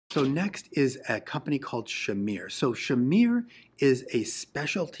So next is a company called Shamir. So Shamir is a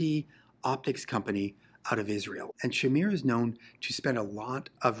specialty optics company out of Israel. And Shamir is known to spend a lot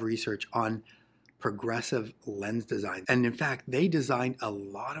of research on progressive lens design. And in fact, they design a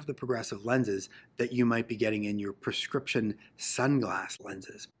lot of the progressive lenses that you might be getting in your prescription sunglass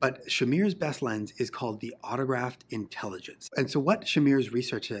lenses. But Shamir's best lens is called the Autograph Intelligence. And so what Shamir's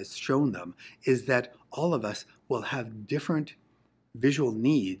research has shown them is that all of us will have different visual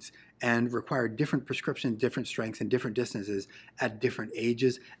needs and require different prescriptions, different strengths, and different distances at different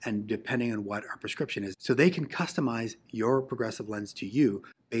ages and depending on what our prescription is. So they can customize your progressive lens to you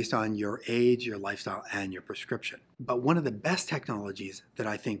based on your age, your lifestyle, and your prescription. But one of the best technologies that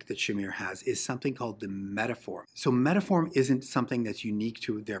I think that Shamir has is something called the Metaform. So Metaform isn't something that's unique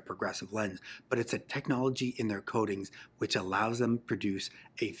to their progressive lens, but it's a technology in their coatings which allows them to produce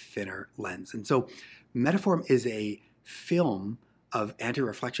a thinner lens. And so Metaform is a film of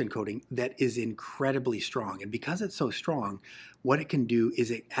anti-reflection coating that is incredibly strong. And because it's so strong, what it can do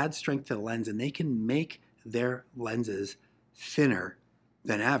is it adds strength to the lens and they can make their lenses thinner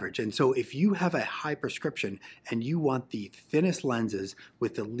than average. And so if you have a high prescription and you want the thinnest lenses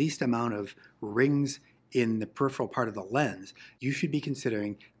with the least amount of rings in the peripheral part of the lens, you should be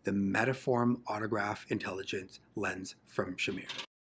considering the Metaform Autograph Intelligence lens from Shamir.